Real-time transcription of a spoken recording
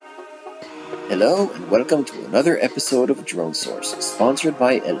Hello and welcome to another episode of Drone Source, sponsored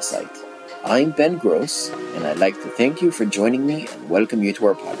by Elsight. I'm Ben Gross, and I'd like to thank you for joining me and welcome you to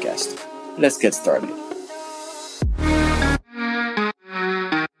our podcast. Let's get started.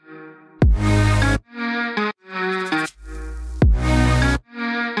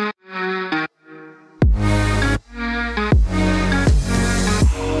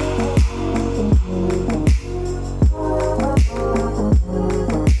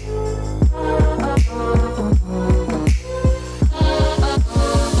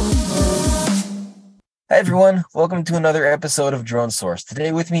 Hi everyone, welcome to another episode of Drone Source.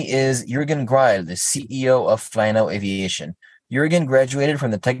 Today with me is Jürgen Greil, the CEO of FlyNow Aviation. Jürgen graduated from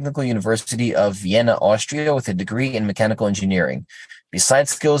the Technical University of Vienna, Austria with a degree in mechanical engineering.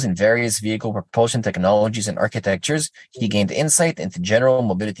 Besides skills in various vehicle propulsion technologies and architectures, he gained insight into general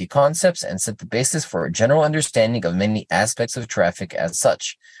mobility concepts and set the basis for a general understanding of many aspects of traffic as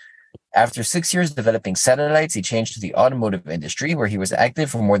such. After 6 years developing satellites, he changed to the automotive industry, where he was active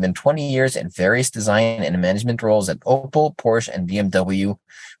for more than 20 years in various design and management roles at Opel, Porsche, and BMW,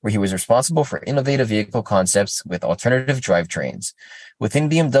 where he was responsible for innovative vehicle concepts with alternative drivetrains. Within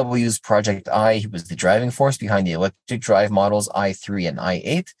BMW's Project I, he was the driving force behind the electric drive models i3 and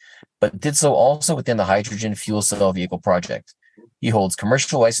i8, but did so also within the hydrogen fuel cell vehicle project. He holds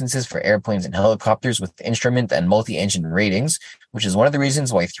commercial licenses for airplanes and helicopters with instrument and multi-engine ratings, which is one of the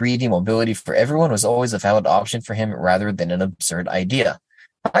reasons why 3D mobility for everyone was always a valid option for him rather than an absurd idea.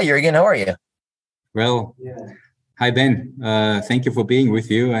 Hi, Jürgen. How are you? Well, hi, Ben. Thank you for being with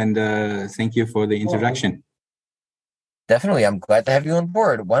you, and thank you for the introduction. Definitely. I'm glad to have you on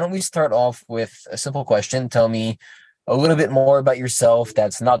board. Why don't we start off with a simple question? Tell me a little bit more about yourself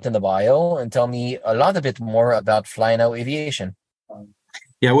that's not in the bio, and tell me a bit more about FlyNow Aviation.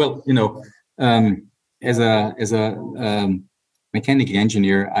 Yeah, well, as a mechanical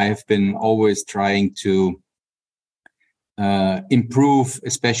engineer, I've been always trying to improve,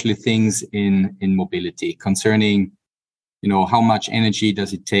 especially things in mobility concerning, how much energy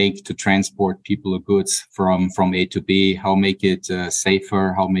does it take to transport people or goods from A to B, how make it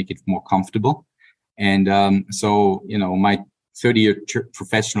safer, how make it more comfortable. And so, my 30-year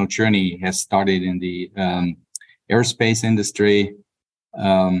professional journey has started in the aerospace industry.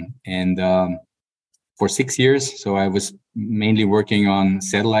 For 6 years, so I was mainly working on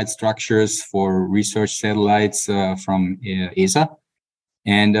satellite structures for research satellites from ESA.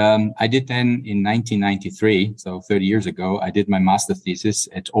 And I did then in 1993, so 30 years ago, I did my master thesis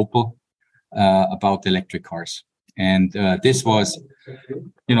at Opel about electric cars. And this was,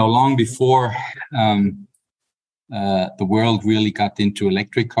 long before the world really got into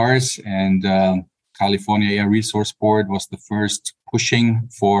electric cars, and California Air Resource Board was the first pushing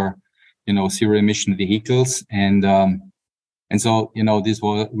for, zero emission vehicles. And so, these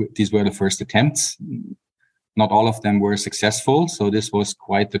were the first attempts. Not all of them were successful. So this was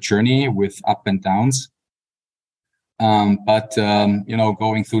quite the journey with up and downs. But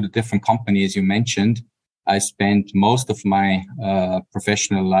going through the different companies you mentioned, I spent most of my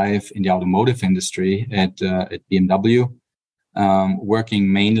professional life in the automotive industry at BMW,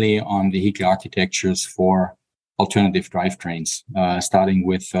 working mainly on vehicle architectures for alternative drivetrains, starting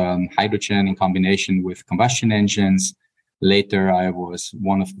with hydrogen in combination with combustion engines. Later, I was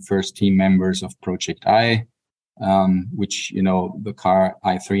one of the first team members of Project I, which, the car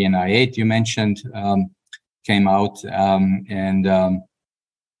i3 and i8 you mentioned came out.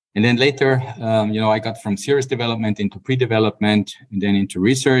 And then later, I got from serious development into pre-development and then into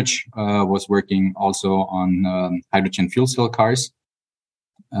research, was working also on hydrogen fuel cell cars,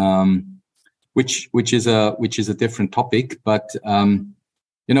 which is a different topic. But,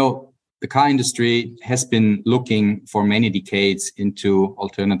 the car industry has been looking for many decades into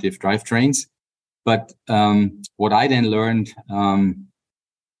alternative drivetrains. But what I then learned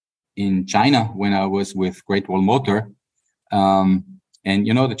in China when I was with Greil Motor, and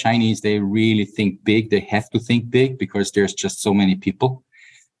the Chinese, they really think big. They have to think big because there's just so many people.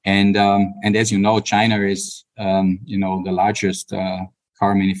 And as you know, China is the largest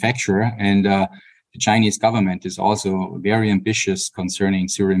car manufacturer, and the Chinese government is also very ambitious concerning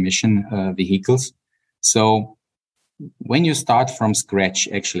zero emission vehicles. So when you start from scratch,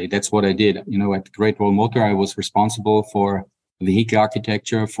 actually, that's what I did. At Greil Motor, I was responsible for vehicle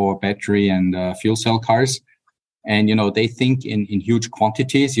architecture for battery and fuel cell cars. And, they think in huge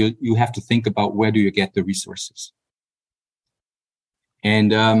quantities. You have to think about where do you get the resources.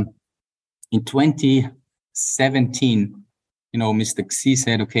 And in 2017, Mr. Xi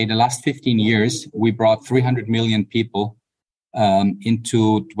said, okay, the last 15 years, we brought 300 million people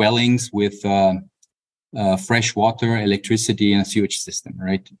into dwellings with fresh water, electricity, and a sewage system,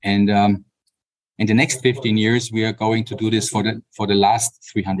 right? And In the next 15 years, we are going to do this for the last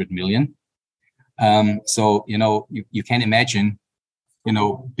 300 million. So, you can imagine,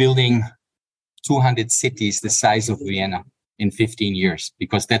 building 200 cities the size of Vienna in 15 years,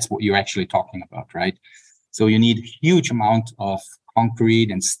 because that's what you're actually talking about, right? So you need a huge amount of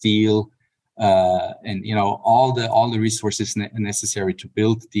concrete and steel, and all the resources necessary to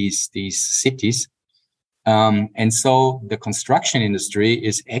build these cities. And so the construction industry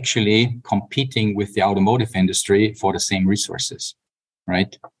is actually competing with the automotive industry for the same resources,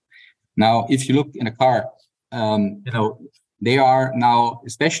 right? Now, if you look in a car, they are now,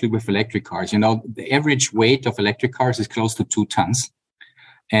 especially with electric cars, the average weight of electric cars is close to 2 tons.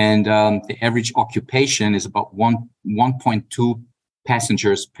 And the average occupation is about 1.2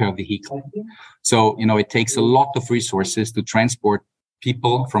 passengers per vehicle. So, it takes a lot of resources to transport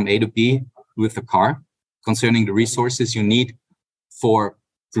people from A to B with a car, concerning the resources you need for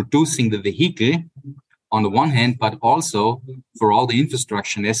producing the vehicle on the one hand, but also for all the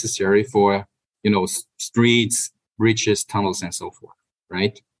infrastructure necessary for, streets, bridges, tunnels, and so forth,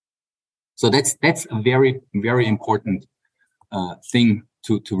 right? So that's a very, very important thing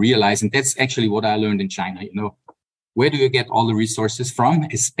to realize. And that's actually what I learned in China. Where do you get all the resources from?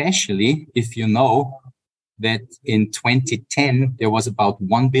 Especially if you know that in 2010, there was about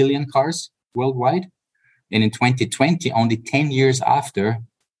 1 billion cars worldwide. And in 2020, only 10 years after,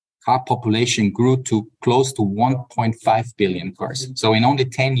 car population grew to close to 1.5 billion cars. So in only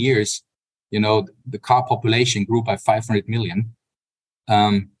 10 years, the car population grew by 500 million.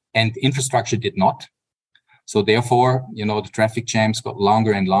 And infrastructure did not. So therefore, the traffic jams got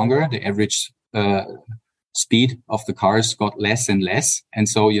longer and longer. The average speed of the cars got less and less. And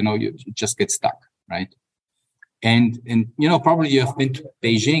so, you just get stuck, right? And probably you have been to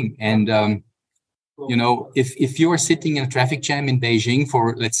Beijing, and, if you are sitting in a traffic jam in Beijing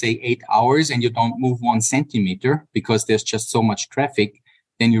for, let's say, 8 hours and you don't move 1 centimeter because there's just so much traffic,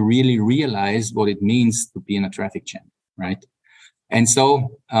 then you really realize what it means to be in a traffic jam, right? And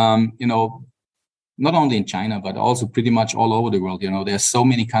so, not only in China, but also pretty much all over the world, there's so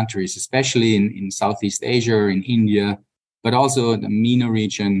many countries, especially in Southeast Asia, in India, but also the MENA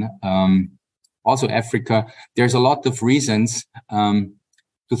region, also Africa. There's a lot of reasons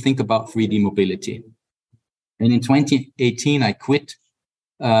to think about 3D mobility. And in 2018, I quit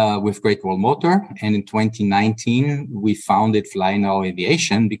with Greil Motor. And in 2019, we founded FlyNow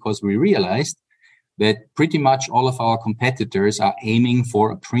Aviation because we realized that pretty much all of our competitors are aiming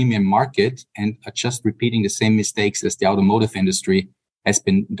for a premium market and are just repeating the same mistakes as the automotive industry has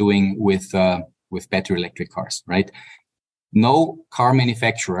been doing with battery electric cars, right? No car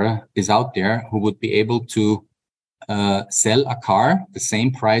manufacturer is out there who would be able to sell a car the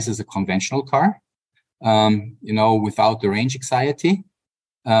same price as a conventional car, without the range anxiety,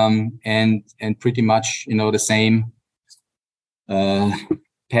 and pretty much, the same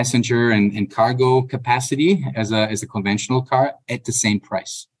passenger and cargo capacity as a conventional car at the same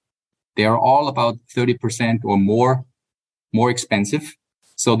price. They are all about 30% or more expensive.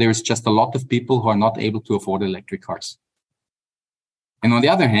 So there's just a lot of people who are not able to afford electric cars. And on the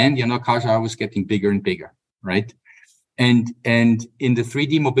other hand, cars are always getting bigger and bigger, right? And in the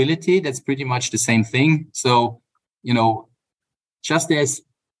 3D mobility, that's pretty much the same thing. So, just as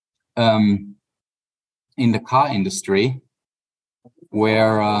in the car industry,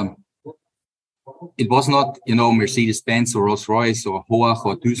 where it was not, Mercedes-Benz or Rolls-Royce or Hoach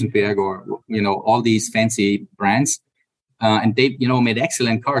or Duesenberg or, all these fancy brands. And they, made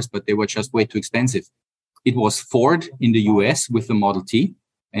excellent cars, but they were just way too expensive. It was Ford in the US with the Model T,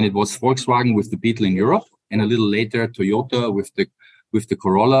 and it was Volkswagen with the Beetle in Europe, and a little later Toyota with the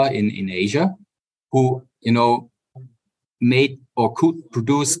Corolla in Asia, who, made or could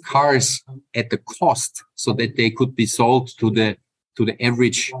produce cars at the cost so that they could be sold to the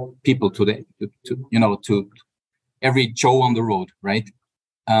average people, to every Joe on the road, right?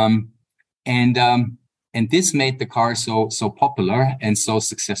 And this made the car so popular and so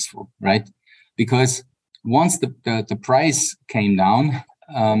successful, right? Because once the price came down,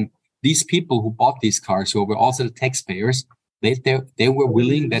 these people who bought these cars, who were also the taxpayers, they were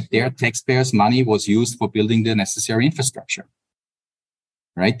willing that their taxpayers' money was used for building the necessary infrastructure,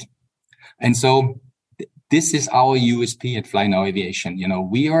 right? And so this is our USP at FlyNow Aviation.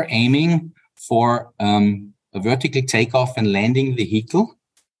 We are aiming for a vertical takeoff and landing vehicle,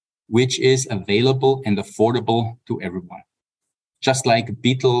 which is available and affordable to everyone, just like a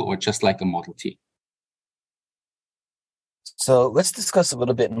Beetle or just like a Model T. So let's discuss a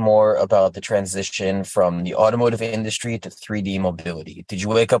little bit more about the transition from the automotive industry to 3D mobility. Did you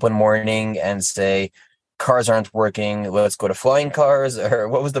wake up one morning and say, cars aren't working, let's go to flying cars? Or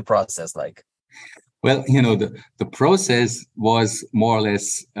what was the process like? Well, the process was more or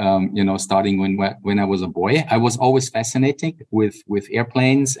less, starting when I was a boy. I was always fascinated with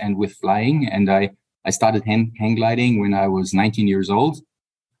airplanes and with flying, and I started hang gliding when I was 19 years old,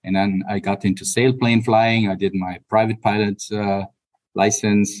 and then I got into sailplane flying. I did my private pilot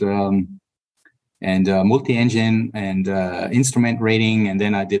license and multi-engine and instrument rating, and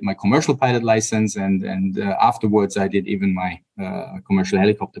then I did my commercial pilot license, and afterwards I did even my commercial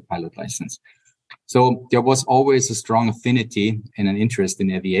helicopter pilot license. So there was always a strong affinity and an interest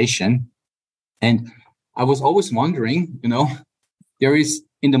in aviation. And I was always wondering, there is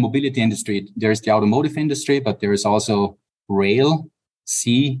in the mobility industry, there is the automotive industry, but there is also rail,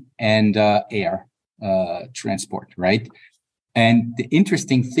 sea, and air transport, right? And the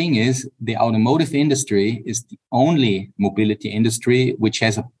interesting thing is the automotive industry is the only mobility industry which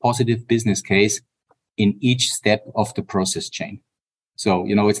has a positive business case in each step of the process chain. So,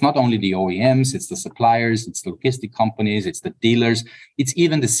 it's not only the OEMs, it's the suppliers, it's the logistic companies, it's the dealers, it's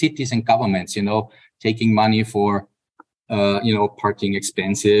even the cities and governments, taking money for, parking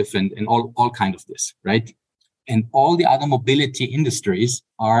expensive and all kind of this, right? And all the other mobility industries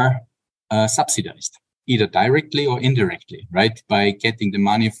are subsidized, either directly or indirectly, right? By getting the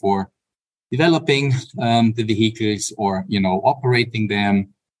money for developing the vehicles or, operating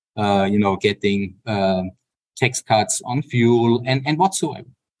them, getting tax cuts on fuel and whatsoever,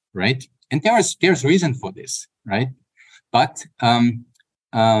 right? And there's reason for this, right? But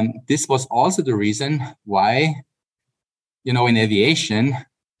this was also the reason why, in aviation,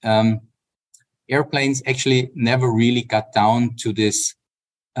 airplanes actually never really got down to this,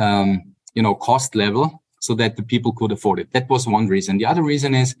 cost level so that the people could afford it. That was one reason. The other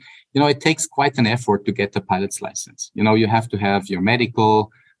reason is, it takes quite an effort to get the pilot's license. You have to have your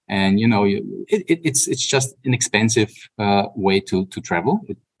medical. And, it's just an expensive way to travel.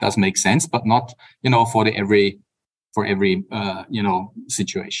 It does make sense, but not, for every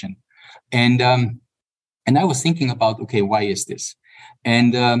situation. And I was thinking about, okay, why is this?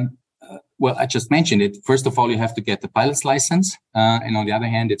 And, well, I just mentioned it. First of all, you have to get the pilot's license. And on the other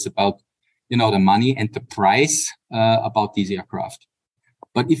hand, it's about, the money and the price about these aircraft.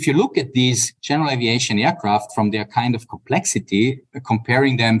 But if you look at these general aviation aircraft from their kind of complexity,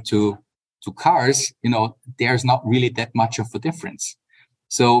 comparing them to cars, there's not really that much of a difference.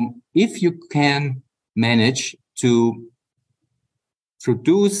 So if you can manage to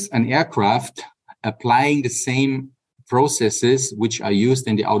produce an aircraft applying the same processes which are used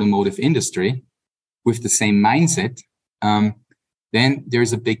in the automotive industry with the same mindset, then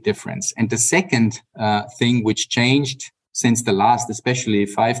there's a big difference. And the second thing which changed since the last, especially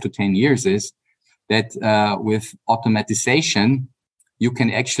 5 to 10 years, is that with automatization, you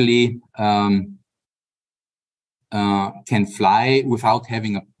can actually can fly without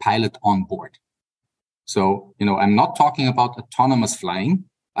having a pilot on board. So, I'm not talking about autonomous flying.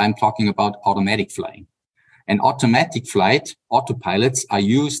 I'm talking about automatic flying. And automatic flight, autopilots are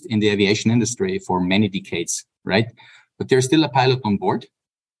used in the aviation industry for many decades, right? But there's still a pilot on board.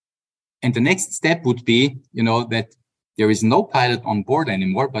 And the next step would be, that there is no pilot on board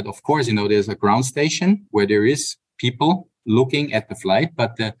anymore, but of course, there's a ground station where there is people looking at the flight,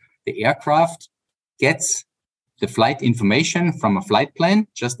 but the aircraft gets the flight information from a flight plan,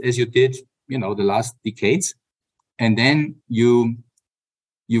 just as you did, the last decades. And then the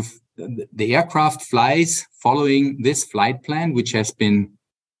aircraft flies following this flight plan, which has been,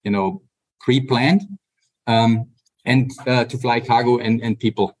 pre-planned, and to fly cargo and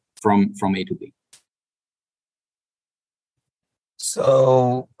people from A to B.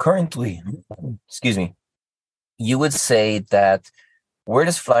 So currently, you would say that where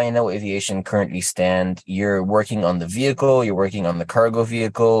does FlyNow Aviation currently stand? You're working on the vehicle, you're working on the cargo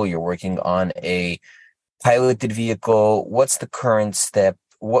vehicle, you're working on a piloted vehicle. What's the current step?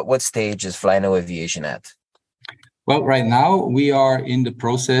 What stage is FlyNow Aviation at? Well, right now we are in the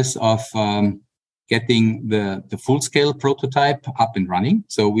process of getting the full-scale prototype up and running.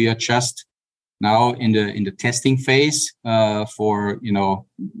 So we are just now in the testing phase for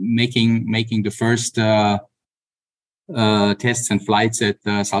making the first tests and flights at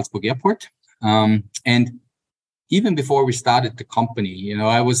Salzburg Airport. And even before we started the company,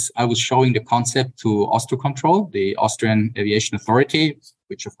 I was showing the concept to Austrocontrol, the Austrian Aviation Authority,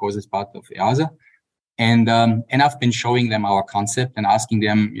 which of course is part of EASA. And I've been showing them our concept and asking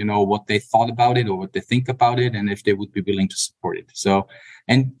them, what they thought about it or what they think about it, and if they would be willing to support it. So,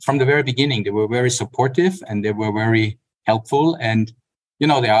 and from the very beginning, they were very supportive and they were very helpful. And,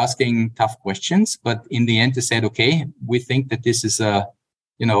 they're asking tough questions, but in the end, they said, okay, we think that this is a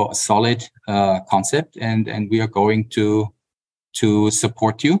solid concept, and we are going to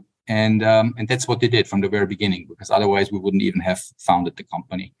support you and that's what they did from the very beginning, because otherwise we wouldn't even have founded the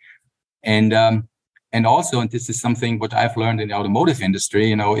company. And also, and this is something what I've learned in the automotive industry,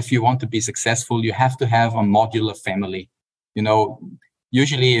 if you want to be successful, you have to have a modular family.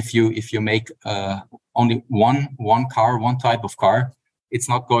 Usually if you make only one car, one type of car, it's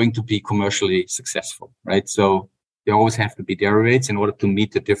not going to be commercially successful, right? So there always have to be derivatives in order to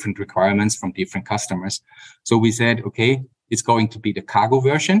meet the different requirements from different customers. So we said, okay, it's going to be the cargo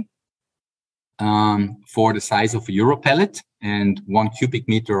version for the size of a Euro pallet and 1 cubic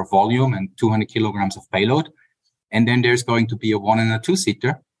meter of volume and 200 kilograms of payload. And then there's going to be a 1 and a 2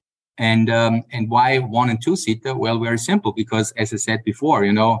 seater. And why 1 and 2 seater? Well, very simple, because as I said before,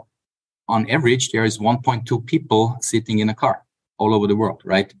 on average, there is 1.2 people sitting in a car all over the world,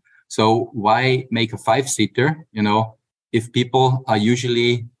 right? So why make a 5 seater, if people are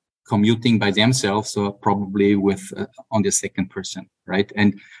usually commuting by themselves, or probably with on the second person, right?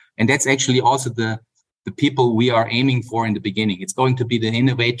 And that's actually also the people we are aiming for in the beginning. It's going to be the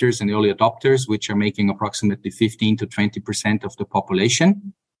innovators and early adopters, which are making approximately 15 to 20% of the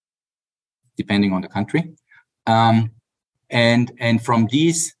population, depending on the country. And from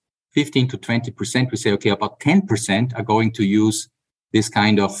these 15 to 20%, we say, okay, about 10% are going to use this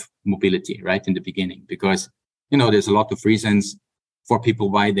kind of mobility, right, in the beginning, because, there's a lot of reasons for people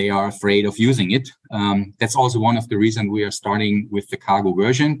why they are afraid of using it. That's also one of the reasons we are starting with the cargo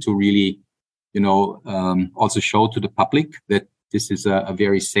version, to really, also show to the public that this is a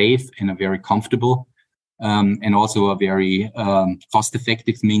very safe and a very comfortable and also a very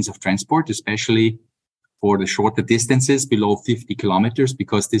cost-effective means of transport, especially for the shorter distances below 50 kilometers,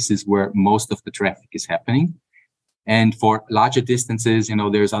 because this is where most of the traffic is happening. And for larger distances,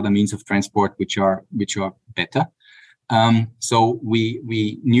 there's other means of transport which are better. So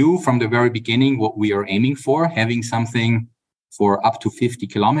we knew from the very beginning what we are aiming for, having something for up to 50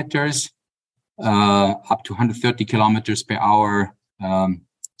 kilometers, up to 130 kilometers per hour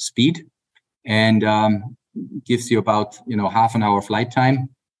speed, and gives you about half an hour flight time.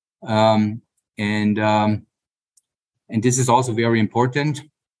 And this is also very important.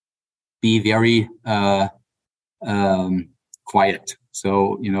 Be very quiet.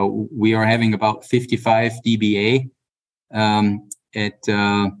 So we are having about 55 dBA at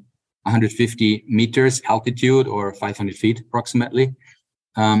 150 meters altitude, or 500 feet approximately.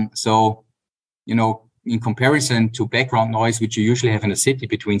 So in comparison to background noise, which you usually have in a city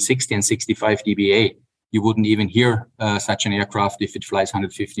between 60 and 65 dBA, you wouldn't even hear such an aircraft if it flies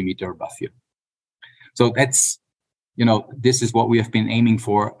 150 meters above you. So that's, this is what we have been aiming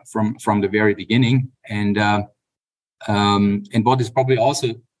for from the very beginning. And what is probably also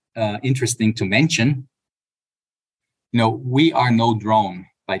interesting to mention, we are no drone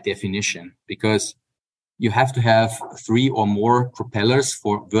by definition, because you have to have 3 or more propellers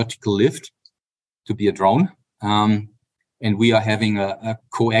for vertical lift to be a drone. And we are having a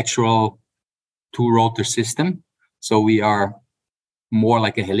coaxial 2-rotor system. So we are more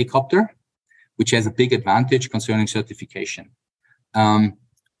like a helicopter, which has a big advantage concerning certification.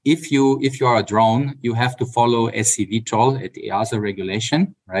 If you are a drone, you have to follow eVTOL at the EASA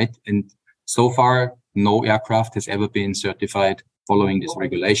regulation, right? And so far, no aircraft has ever been certified following this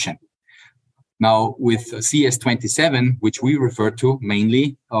regulation. Now, with CS27, which we refer to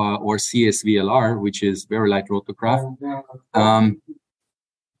mainly, or CSVLR, which is very light rotorcraft,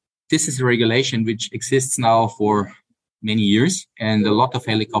 this is a regulation which exists now for many years, and a lot of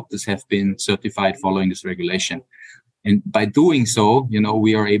helicopters have been certified following this regulation. And by doing so,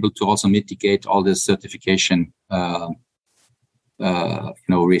 we are able to also mitigate all the certification,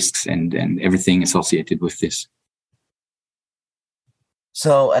 risks and everything associated with this.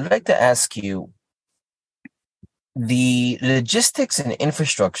 So I'd like to ask you, the logistics and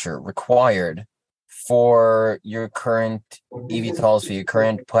infrastructure required for your current eVTOLs, for your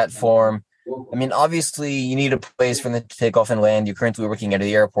current platform. I mean, obviously, you need a place for them to take off and land. You're currently working at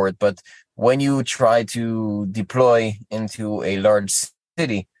the airport, but when you try to deploy into a large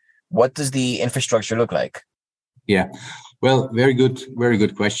city, what does the infrastructure look like? Yeah, well, very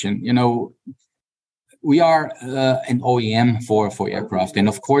good question. We are an OEM for aircraft, and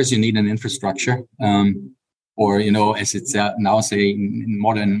of course, you need an infrastructure, or as it's now saying in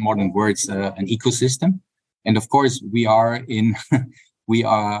modern words, an ecosystem. And of course, we are in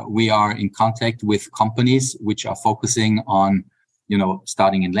contact with companies which are focusing on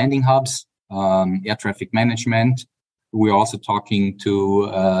starting in landing hubs, air traffic management. We're also talking to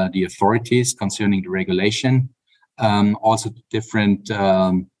the authorities concerning the regulation, also different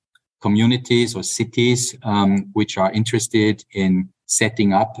communities or cities which are interested in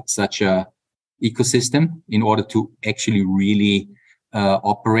setting up such a ecosystem in order to actually really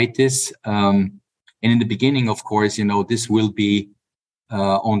operate this. And in the beginning, of course, this will be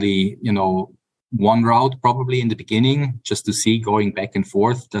only, one route probably in the beginning, just to see, going back and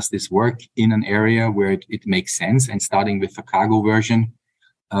forth, does this work in an area where it makes sense, and starting with the cargo version,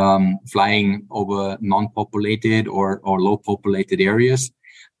 flying over non-populated or low populated areas,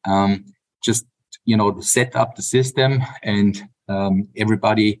 just, to set up the system, and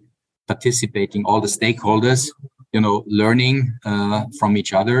everybody participating, all the stakeholders, learning from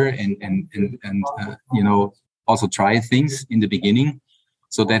each other, and also try things in the beginning,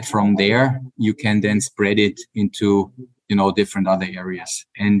 so that from there you can then spread it into, different other areas.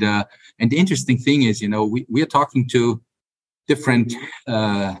 And the interesting thing is, we are talking to different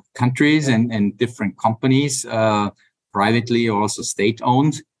countries and different companies, privately or also state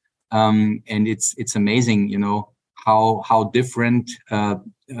owned. And it's amazing, how different,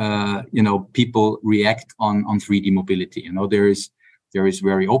 people react on 3D mobility. There is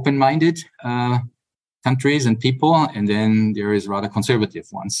very open-minded, countries and people, and then there is rather conservative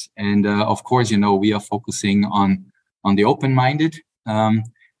ones. And of course, we are focusing on the open-minded, we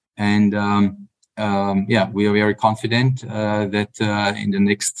are very confident that in the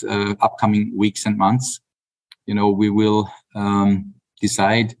next upcoming weeks and months, we will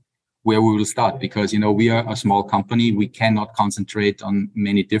decide where we will start, because we are a small company. We cannot concentrate on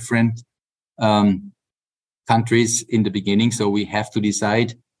many different countries in the beginning, so we have to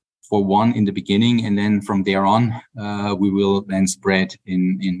decide for one in the beginning, and then from there on, we will then spread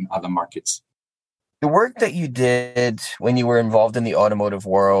in other markets. The work that you did when you were involved in the automotive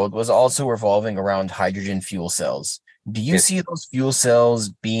world was also revolving around hydrogen fuel cells. Do you see those fuel cells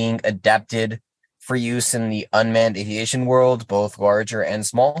being adapted for use in the unmanned aviation world, both larger and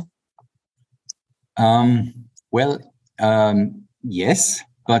small? Yes,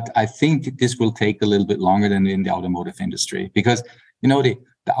 but I think this will take a little bit longer than in the automotive industry, because,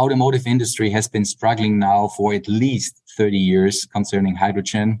 the automotive industry has been struggling now for at least 30 years concerning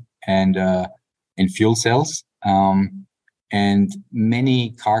hydrogen and fuel cells. And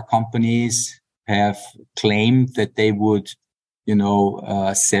many car companies have claimed that they would,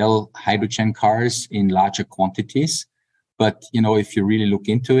 sell hydrogen cars in larger quantities. But, if you really look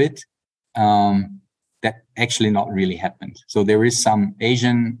into it, that actually not really happened. So there is some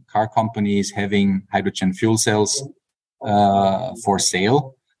Asian car companies having hydrogen fuel cells for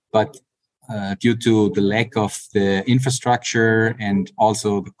sale, but due to the lack of the infrastructure and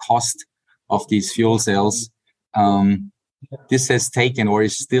also the cost of these fuel cells, this has taken, or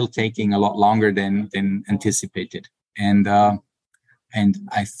is still taking, a lot longer than anticipated. And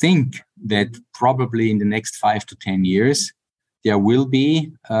I think that probably in the next 5 to 10 years, there will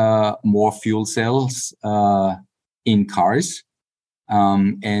be more fuel cells in cars,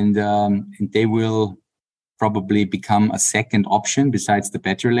 and they will probably become a second option besides the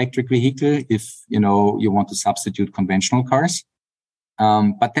battery electric vehicle if you want to substitute conventional cars.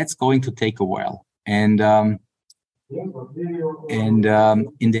 But that's going to take a while. And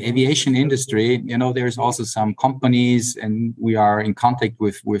in the aviation industry, there's also some companies, and we are in contact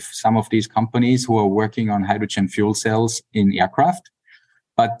with some of these companies who are working on hydrogen fuel cells in aircraft.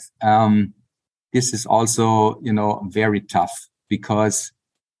 But this is also, very tough, because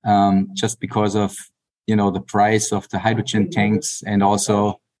just because of, the price of the hydrogen tanks, and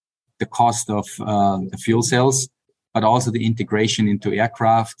also the cost of the fuel cells, but also the integration into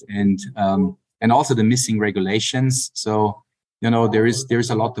aircraft, and also the missing regulations. So, there's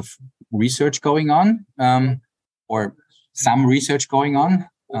a lot of research going on, or some research going on.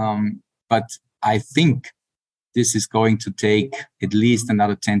 But I think this is going to take at least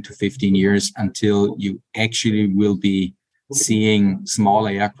another 10 to 15 years until you actually will be seeing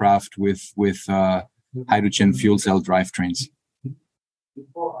smaller aircraft with hydrogen fuel cell drivetrains.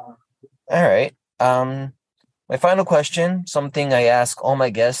 All right. My final question, something I ask all my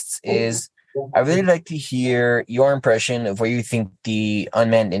guests, is I really like to hear your impression of where you think the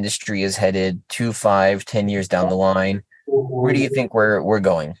unmanned industry is headed 2, 5, 10 years down the line. Where do you think we're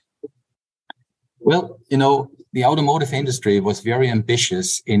going? Well, the automotive industry was very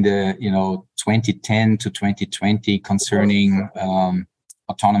ambitious in the, 2010 to 2020 concerning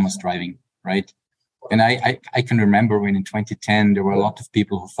autonomous driving, right? And I can remember when in 2010, there were a lot of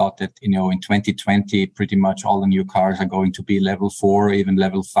people who thought that, in 2020, pretty much all the new cars are going to be level 4, even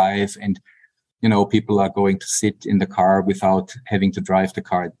level 5. And, people are going to sit in the car without having to drive the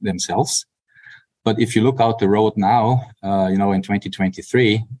car themselves. But if you look out the road now, in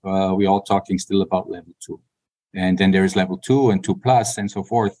 2023, we're all talking still about level 2. And then there is level 2 and 2 plus and so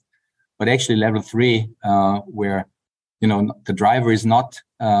forth. But actually level 3, where, the driver is not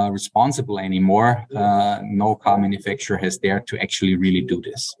responsible anymore. No car manufacturer has dared to actually really do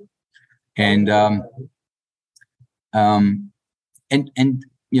this. And I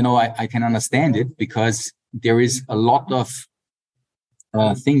can understand it because there is a lot of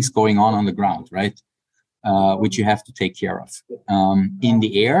things going on the ground, right? Which you have to take care of. In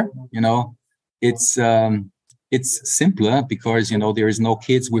the air, it's simpler because, there is no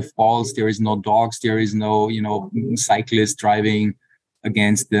kids with balls, there is no dogs, there is no, cyclists driving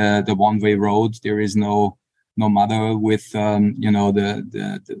against the one-way road. There is no mother with, the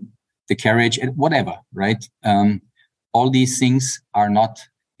carriage and whatever, right? All these things are not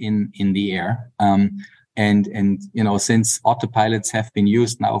in the air. And since autopilots have been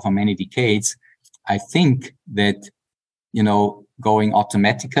used now for many decades, I think that, going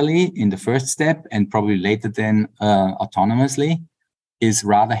automatically in the first step and probably later then autonomously is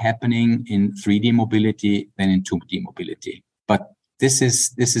rather happening in 3D mobility than in 2D mobility. But this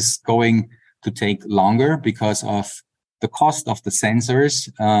is going to take longer because of the cost of the sensors,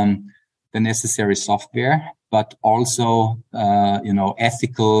 the necessary software, but also,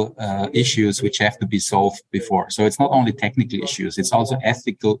 ethical issues which have to be solved before. So it's not only technical issues, it's also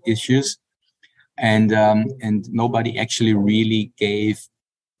ethical issues. And nobody actually really gave,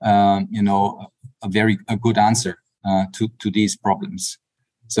 a good answer to these problems.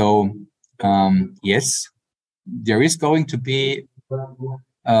 So, yes, there is going to be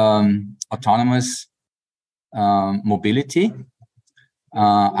autonomous mobility.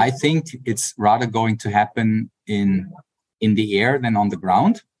 I think it's rather going to happen in the air than on the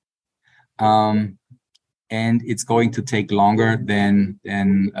ground. And it's going to take longer than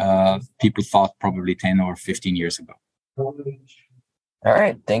people thought probably 10 or 15 years ago. All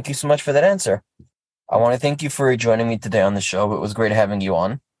right. Thank you so much for that answer. I want to thank you for joining me today on the show. It was great having you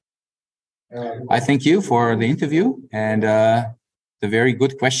on. I thank you for the interview and the very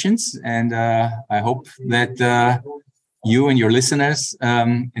good questions. And I hope that you and your listeners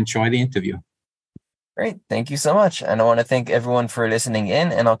enjoy the interview. Great. Thank you so much. And I want to thank everyone for listening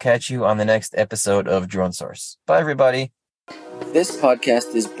in, and I'll catch you on the next episode of Drone Source. Bye, everybody. This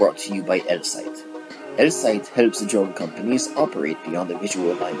podcast is brought to you by Elsight. Elsight helps drone companies operate beyond the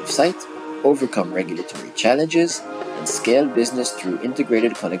visual line of sight, overcome regulatory challenges, and scale business through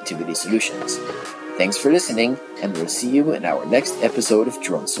integrated connectivity solutions. Thanks for listening, and we'll see you in our next episode of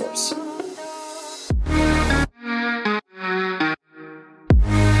Drone Source.